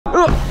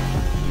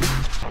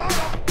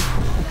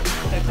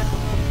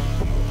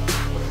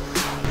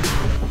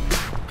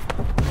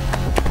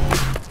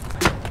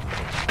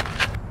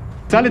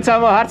Hallo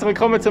zusammen, herzlich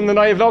willkommen zu einem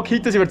neuen Vlog.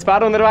 Heute sind wir zu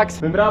Bern unterwegs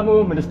mit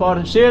Ramon, mit ein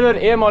paar Schülern,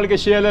 ehemaligen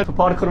Schülern von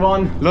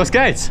ParkourONE. Los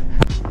geht's!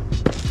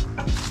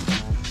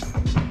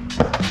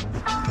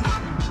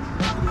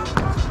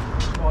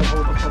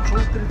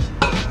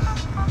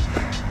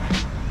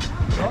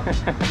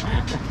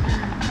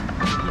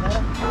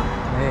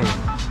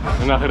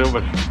 Und nachher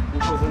rüber.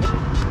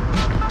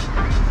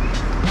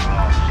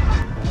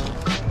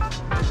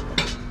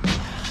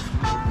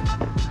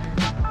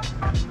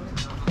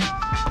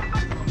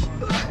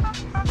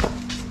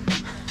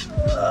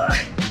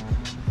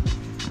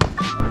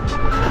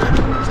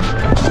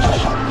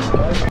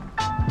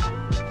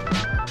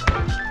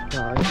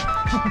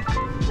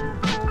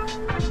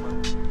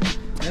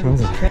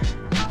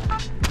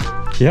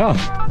 Ja.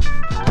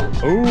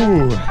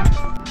 Oh.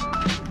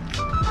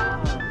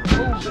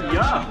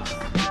 Ja.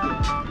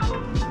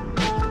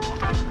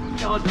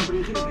 Ja, da brauche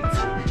ich jetzt.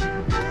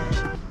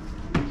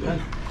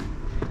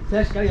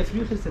 Zuerst, gell, ja,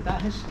 früher, dass du den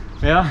hast.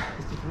 Ja. Dass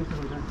du früher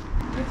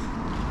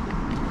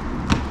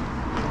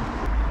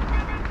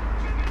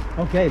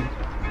noch okay.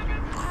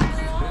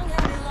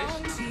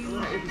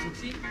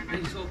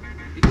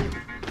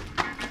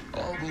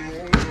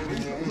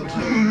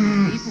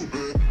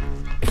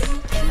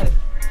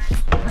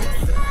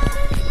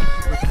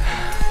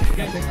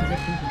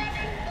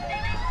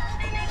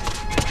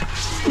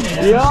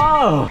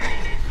 Ja!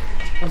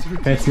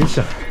 Jetzt nicht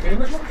schon.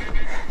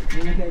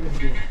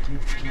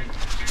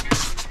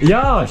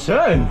 Ja,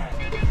 schön!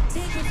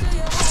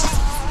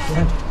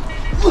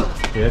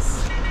 Yes!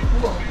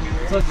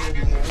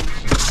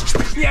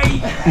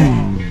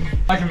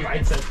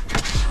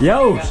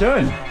 Jo,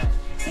 schön!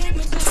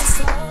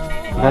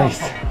 Nice!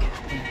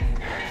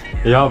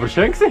 Ja, aber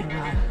schön gewesen!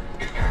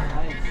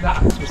 Nein,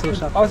 das ist so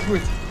schnell. Alles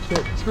gut,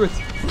 ist gut.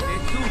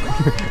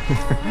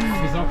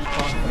 Wieso?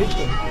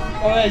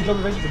 Oh nein, ich glaube,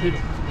 ich weiß nicht, ich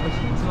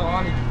habe noch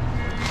Ahnung.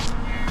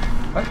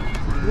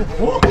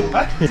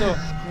 Was? So,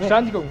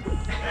 Verständigung.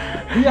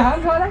 Hier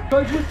Hand halten,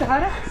 hier Fuß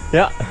daher.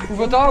 Ja. Und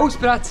von da aus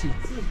brechen.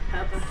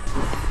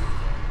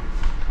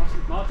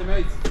 Warte,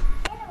 Mädchen.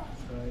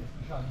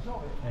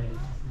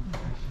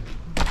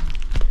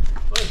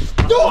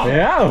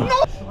 Ja!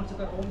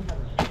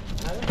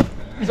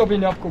 Wieso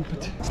bin ich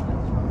abgekumpelt?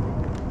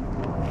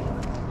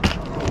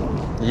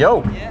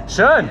 Jo,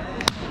 schön!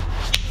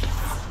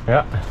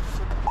 Ja.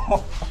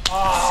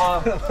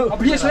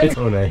 Aber hier ist schlecht.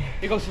 Oh nein.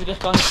 Ich glaube, es wird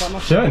echt gar nicht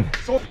machen. Schön!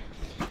 So.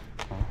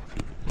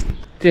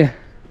 Der.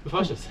 Du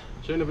fährst es.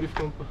 Schöner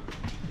Briefkumpel.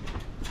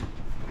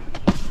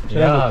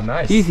 Ja,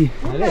 nice. Easy.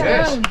 Schön.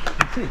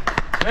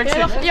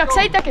 Ich habe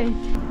gesagt, er geht.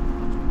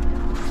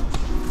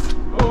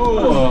 Oh!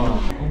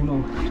 Oh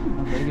no.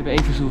 Ich gebe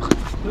einen Versuch.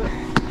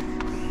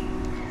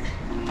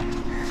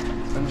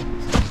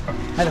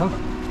 Hallo.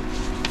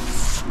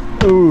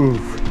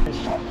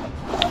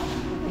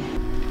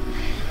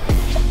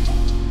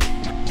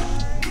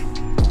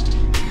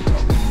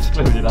 Ich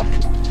glaube dir das.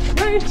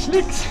 Nein, ich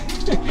schläg's.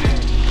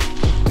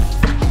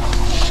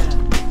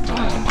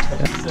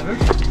 Das ist ja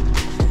wirklich.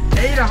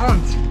 Eine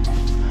Hand.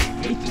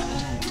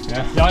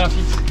 Ja, Ja,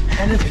 fix.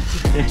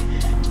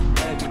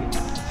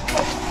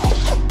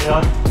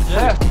 ja.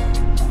 Ja.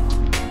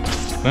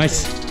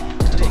 Nice.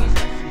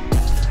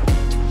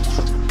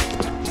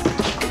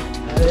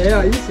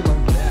 Ja, easy,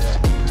 Mann.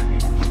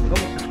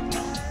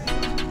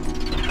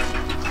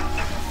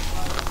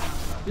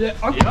 Ja,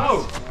 okay.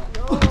 Jo!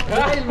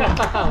 Geil, Mann.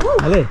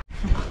 Alle.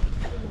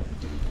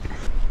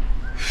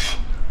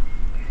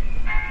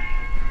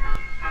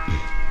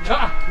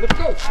 Ja, let's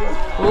go.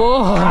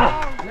 Oh!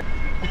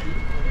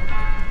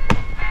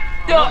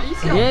 Ja,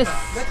 easy. Yes!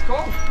 Let's go.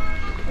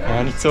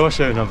 Ja, nicht so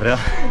schön, aber ja.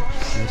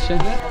 Schön.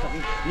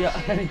 Ja.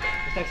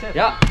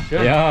 Ja.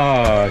 Schön.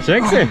 Ja,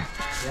 schön gewesen.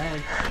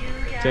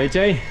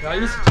 JJ, Ja,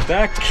 easy.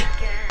 Tack.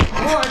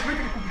 Oh, ich bin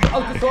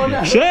auf der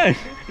Sonne. Schön!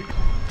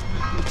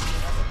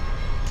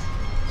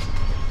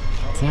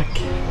 Zack.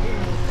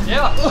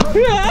 Ja.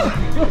 Ja!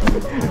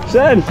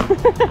 Schön!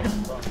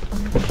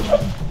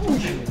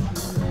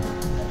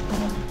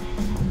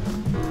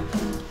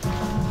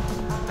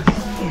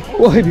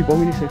 Oh, ich bin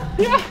bongelig.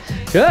 Ja!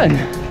 Schön.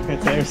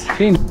 Jetzt selbst.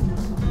 Schön.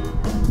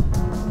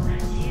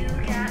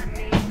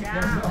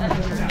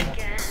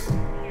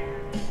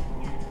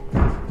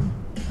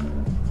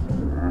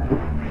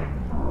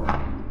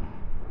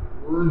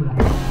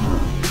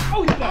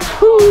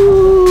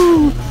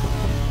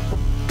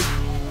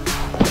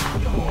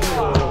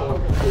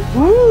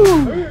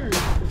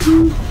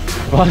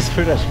 Was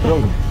für ein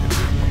Sprung!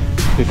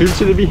 Wie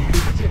fühlst du dich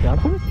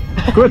dabei?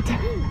 Ja, gut!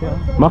 Ja.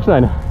 Machst du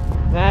einen?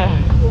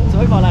 Nein,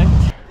 zweimal lang.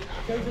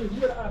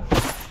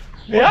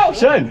 Ja,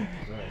 schön!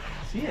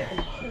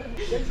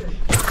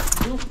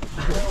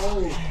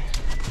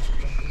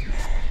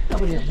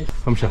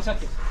 Komm schon!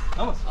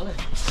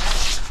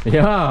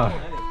 Ja!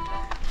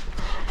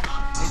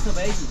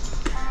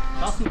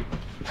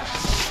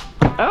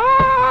 Ah!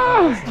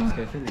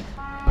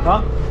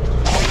 Ja.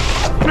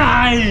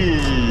 Nein!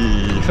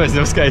 Ich weiß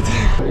nicht, was geht.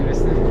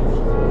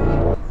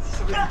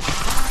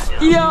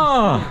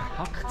 Ja!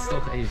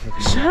 doch einfach.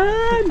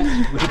 Schön!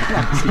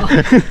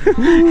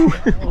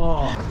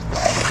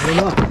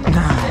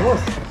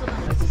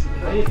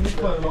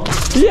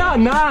 Ja,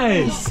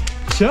 nice!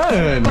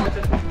 Schön!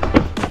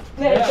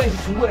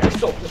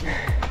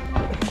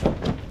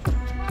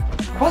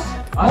 Was?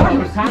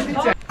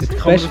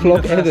 Der beste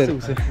Vlog ever.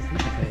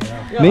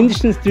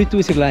 Mindestens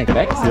 3000 Likes.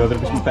 Weg oder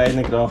bist du mit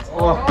Beinen gerade?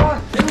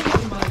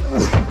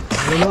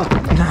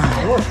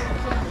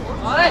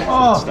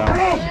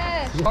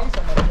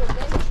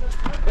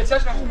 Jetzt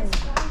hast du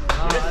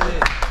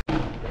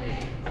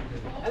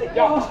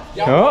noch.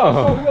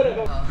 Ja!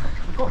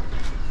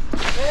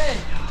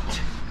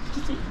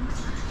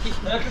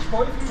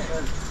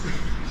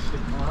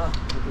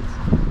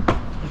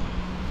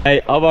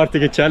 Hey,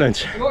 abartige Challenge.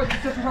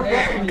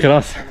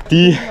 Krass.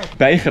 Die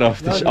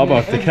Beinkraft ist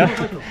abartig, hä?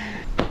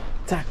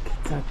 Zack,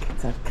 zack,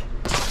 zack.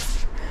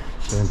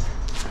 Schön.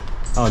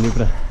 Ah,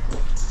 rüber.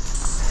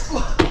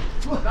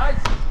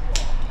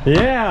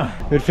 Yeah!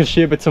 Wir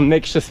verschieben zum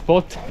nächsten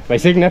Spot.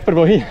 Weiss irgendjemand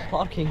wohin?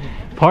 Parking.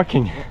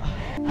 Parking.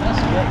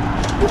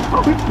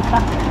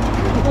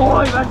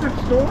 Oh, ich werde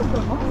gestoßen.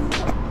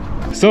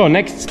 So,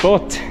 next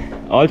Spot.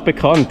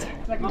 Altbekannt.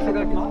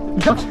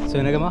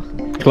 Schön gemacht.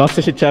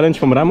 Klassische Challenge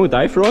vom Ramon,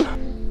 Dive Roll.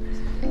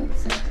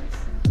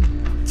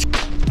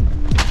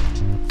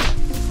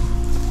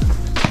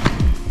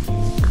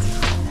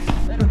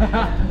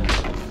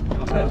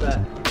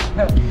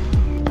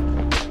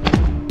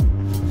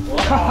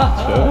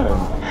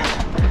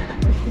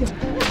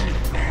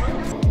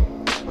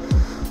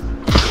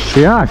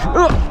 Schön. Ja.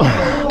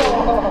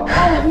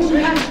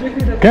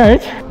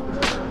 Geht?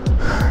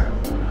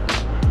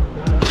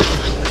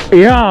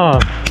 Ja.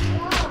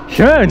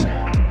 Schön.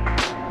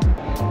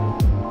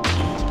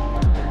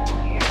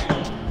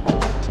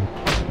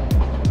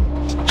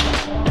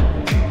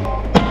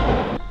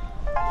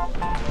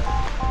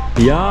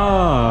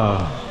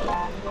 Ja.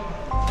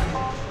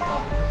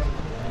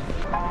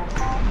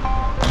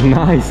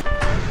 Nice.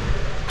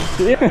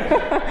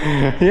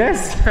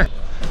 Yes.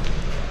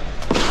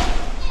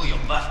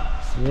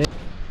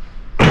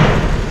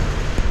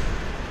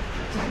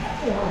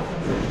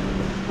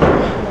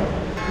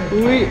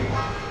 Ui.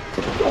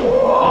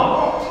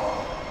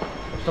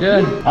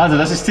 Schön. Also,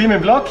 das ist das Team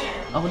im Vlog.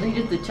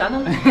 Abonniert den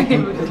Channel. Ich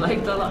würde das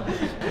Like da lassen.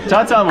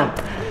 Ciao zusammen.